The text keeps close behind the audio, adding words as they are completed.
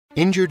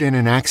Injured in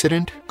an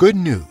accident? Good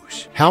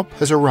news. Help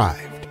has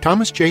arrived.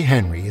 Thomas J.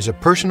 Henry is a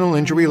personal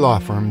injury law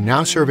firm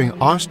now serving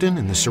Austin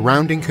and the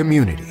surrounding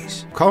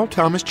communities. Call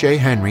Thomas J.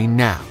 Henry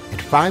now at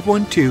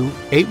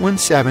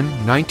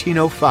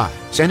 512-817-1905,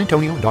 San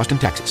Antonio and Austin,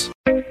 Texas.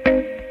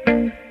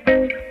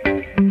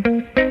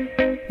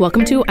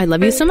 Welcome to I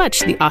Love You So Much,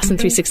 the Austin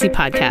 360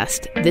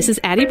 podcast. This is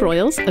Addie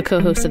Broyles, a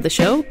co-host of the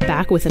show,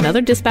 back with another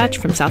dispatch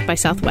from South by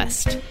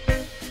Southwest.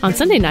 On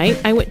Sunday night,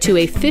 I went to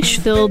a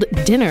fish-filled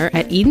dinner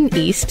at Eden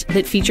East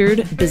that featured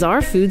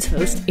Bizzare Foods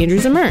host Andrew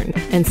Zimmern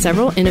and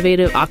several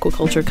innovative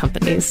aquaculture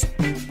companies.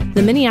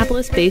 The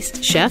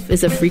Minneapolis-based chef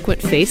is a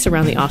frequent face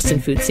around the Austin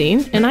food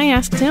scene, and I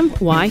asked him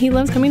why he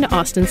loves coming to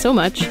Austin so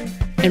much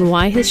and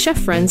why his chef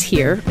friends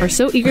here are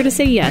so eager to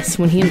say yes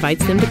when he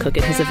invites them to cook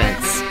at his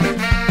events.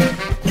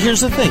 Here's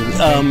the thing.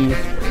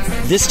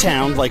 This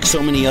town, like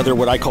so many other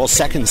what I call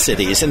second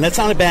cities, and that's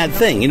not a bad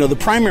thing. You know, the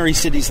primary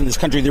cities in this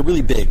country, they're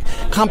really big.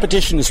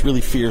 Competition is really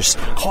fierce.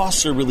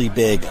 Costs are really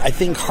big. I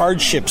think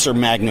hardships are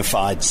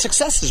magnified.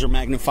 Successes are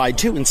magnified,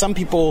 too. And some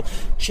people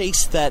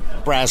chase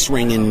that brass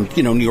ring in,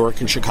 New York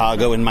and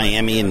Chicago and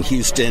Miami and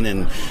Houston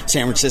and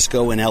San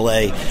Francisco and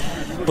L.A.,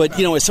 but,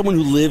 as someone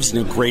who lives in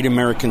a great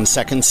American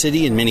second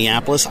city in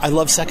Minneapolis, I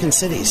love second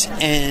cities.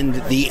 And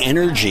the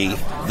energy,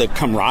 the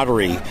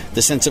camaraderie,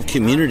 the sense of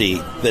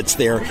community that's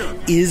there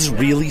is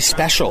really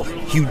special.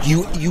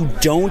 You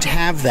don't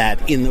have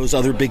that in those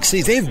other big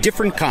cities. They have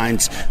different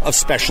kinds of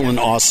special and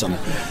awesome.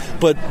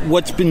 But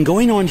what's been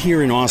going on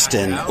here in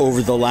Austin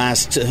over the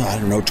last,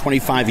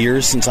 25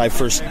 years since I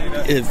first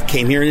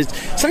came here, is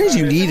sometimes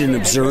you need an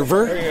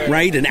observer,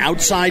 right? An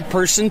outside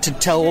person to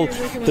tell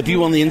the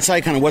people on the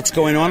inside kind of what's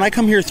going on. I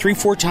come here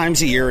 3-4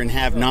 times a year and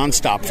have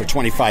nonstop for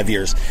 25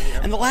 years.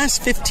 And the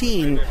last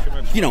 15,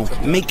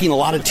 making a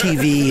lot of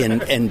TV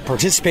and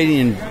participating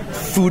in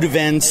food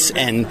events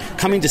and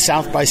coming to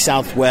South by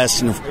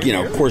Southwest and, of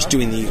course,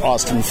 doing the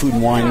Austin Food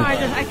and Wine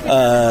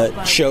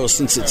show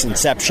since its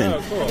inception.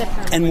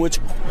 And what's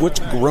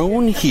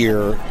grown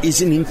here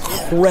is an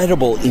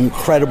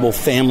incredible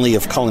family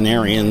of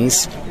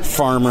culinarians,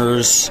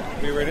 farmers,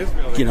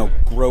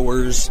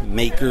 growers,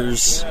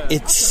 makers.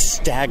 It's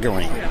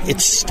staggering.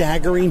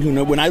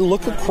 When I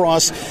look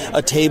across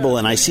a table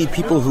and I see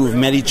people who have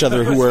met each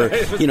other who are,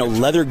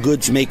 leather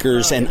goods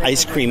makers and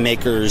ice cream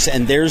makers,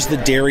 and there's the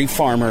dairy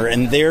farmer,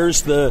 and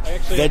there's the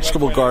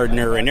vegetable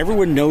gardener, and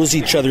everyone knows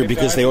each other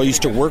because they all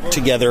used to work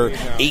together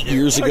 8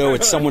 years ago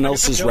at someone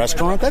else's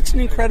restaurant. That's an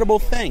incredible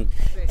thing.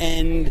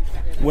 And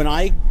when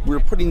we were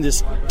putting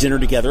this dinner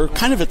together,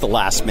 kind of at the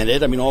last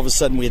minute, all of a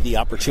sudden we had the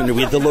opportunity,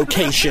 we had the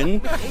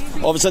location,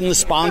 all of a sudden the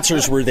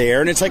sponsors were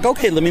there, and it's like,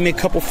 okay, let me make a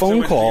couple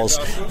phone calls.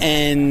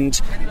 And,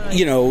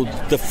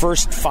 the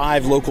first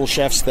 5 local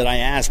chefs that I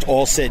asked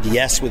all said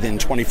yes within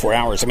 24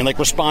 hours.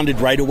 Responded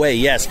right away,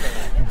 yes.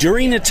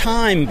 During a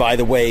time, by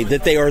the way,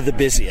 that they are the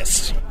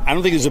busiest. I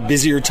don't think there's a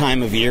busier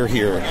time of year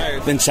here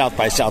than South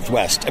by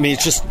Southwest.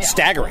 It's just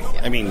staggering.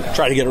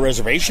 Try to get a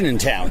reservation in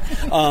town.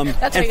 And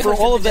for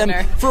all of them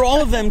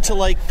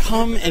to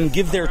come and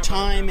give their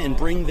time and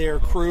bring their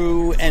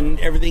crew and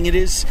everything, it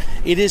is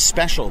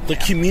special. The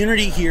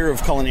community here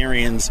of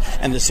culinarians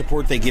and the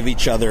support they give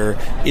each other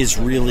is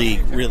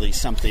really, really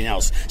something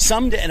else.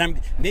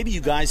 Maybe you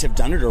guys have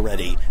done it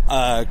already,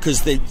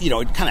 because it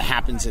kind of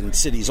happens in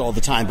cities all the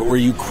time. But where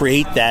you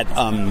create that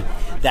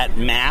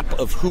map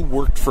of who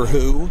worked for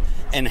who,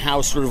 and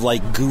how sort of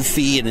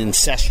goofy and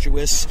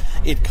incestuous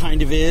it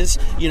kind of is.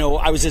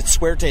 I was at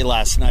Suerte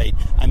last night.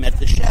 I met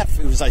the chef.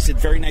 I said,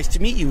 very nice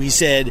to meet you. He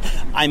said,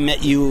 I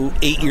met you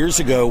 8 years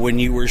ago when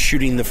you were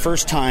shooting the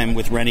first time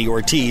with Rennie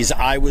Ortiz.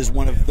 I was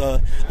one of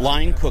the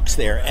line cooks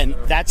there. And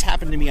that's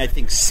happened to me, I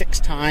think, 6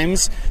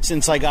 times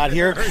since I got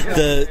here.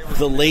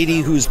 The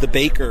lady who's the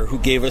baker who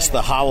gave us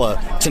the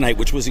challah tonight,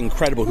 which was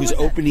incredible, who's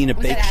opening a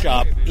bake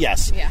shop.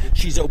 Yes. Yeah.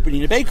 She's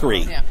opening a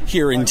bakery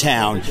here in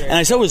town. And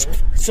I said, it was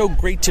so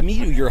great to meet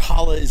you. Your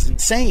challah is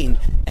insane.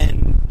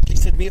 And she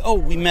said to me,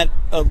 we met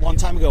a long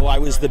time ago. I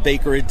was the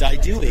baker at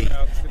Daidui.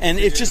 And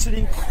it's just an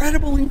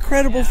incredible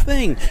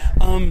thing.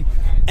 And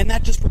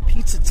that just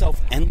repeats itself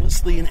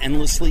endlessly and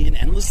endlessly and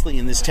endlessly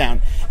in this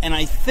town. And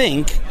I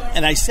think,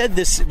 and I said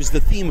this, it was the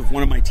theme of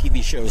one of my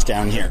TV shows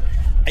down here,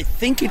 I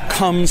think it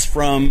comes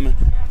from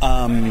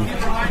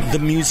the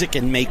music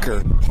and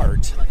maker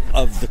part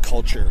of the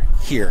culture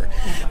here.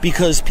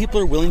 Because people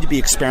are willing to be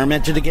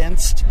experimented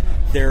against.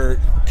 They're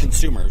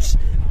consumers.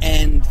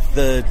 And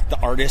the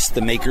artists, the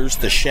makers,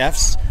 the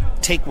chefs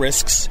take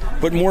risks,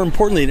 but more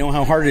importantly, they know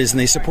how hard it is and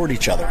they support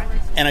each other.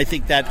 And I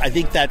think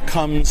that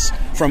comes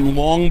from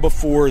long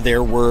before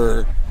there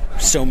were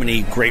so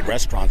many great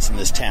restaurants in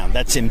this town.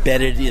 That's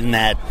embedded in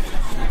the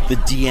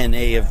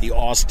DNA of the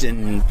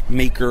Austin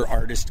maker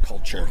artist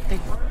culture. They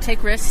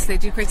take risks, they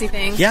do crazy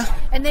things. Yeah.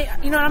 And they,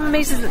 I'm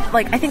amazed that,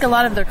 I think a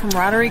lot of their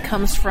camaraderie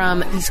comes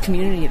from these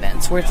community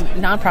events where it's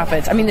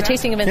nonprofits. The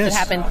tasting events that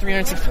happen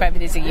 365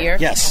 days a year.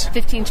 Yes.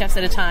 15 chefs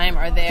at a time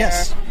are there.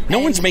 Yes. No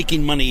one's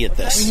making money at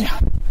this.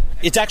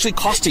 It's actually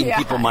costing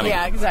people money.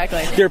 Yeah,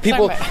 exactly. There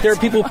are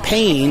people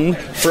paying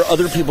for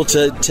other people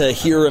to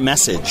hear a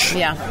message.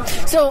 Yeah.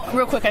 So,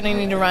 real quick, I don't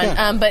need to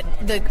run, but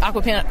the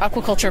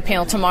aquaculture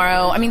panel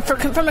tomorrow, I mean,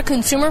 from a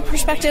consumer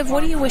perspective,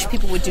 what do you wish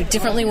people would do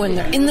differently when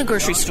they're in the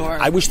grocery store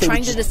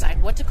trying to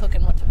decide what to cook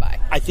and what to buy?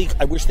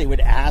 I wish they would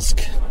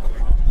ask,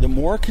 the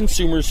more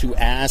consumers who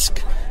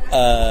ask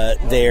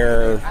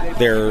their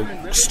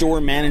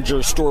store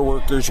manager, store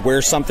workers,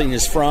 where something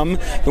is from,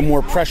 the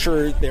more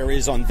pressure there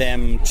is on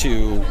them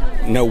to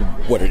know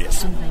what it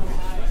is.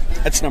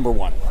 That's number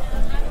one.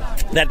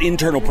 That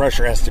internal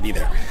pressure has to be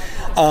there.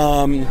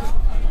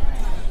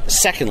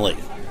 Secondly,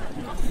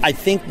 I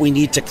think we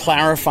need to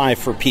clarify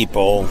for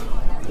people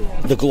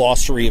the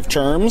glossary of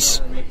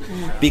terms,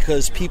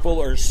 because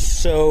people are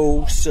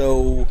so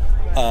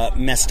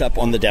messed up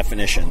on the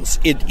definitions.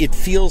 It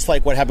feels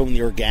like what happened when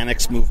the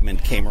organics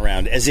movement came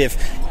around, as if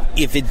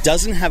it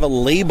doesn't have a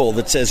label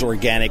that says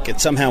organic,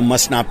 it somehow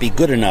must not be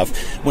good enough,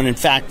 when in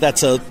fact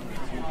that's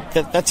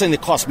something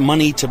that costs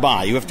money to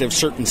buy. You have to have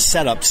certain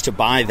setups to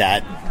buy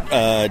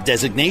that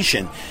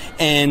designation.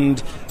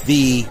 And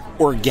the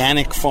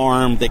organic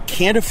farm that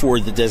can't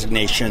afford the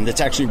designation, that's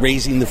actually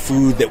raising the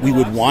food that we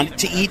would want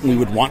to eat and we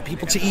would want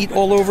people to eat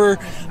all over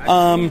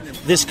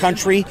this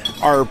country,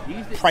 are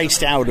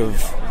priced out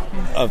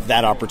of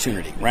that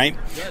opportunity, right?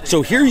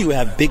 So here you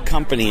have big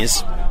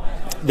companies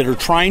that are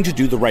trying to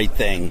do the right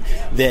thing,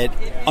 that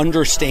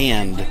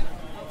understand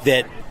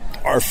that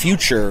our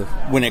future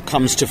when it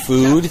comes to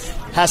food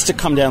has to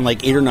come down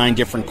like 8 or 9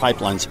 different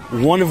pipelines,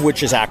 one of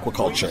which is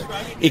aquaculture.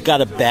 It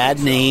got a bad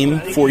name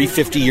 40,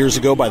 50 years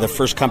ago by the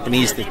first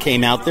companies that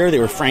came out there. They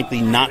were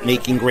frankly not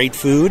making great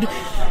food.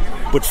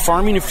 But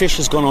farming of fish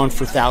has gone on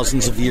for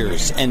thousands of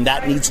years, and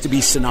that needs to be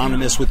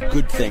synonymous with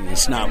good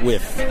things, not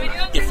with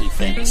iffy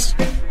things.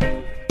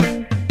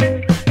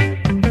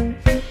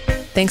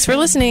 Thanks for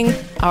listening.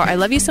 Our I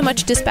Love You So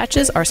Much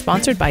dispatches are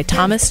sponsored by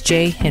Thomas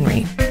J.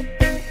 Henry.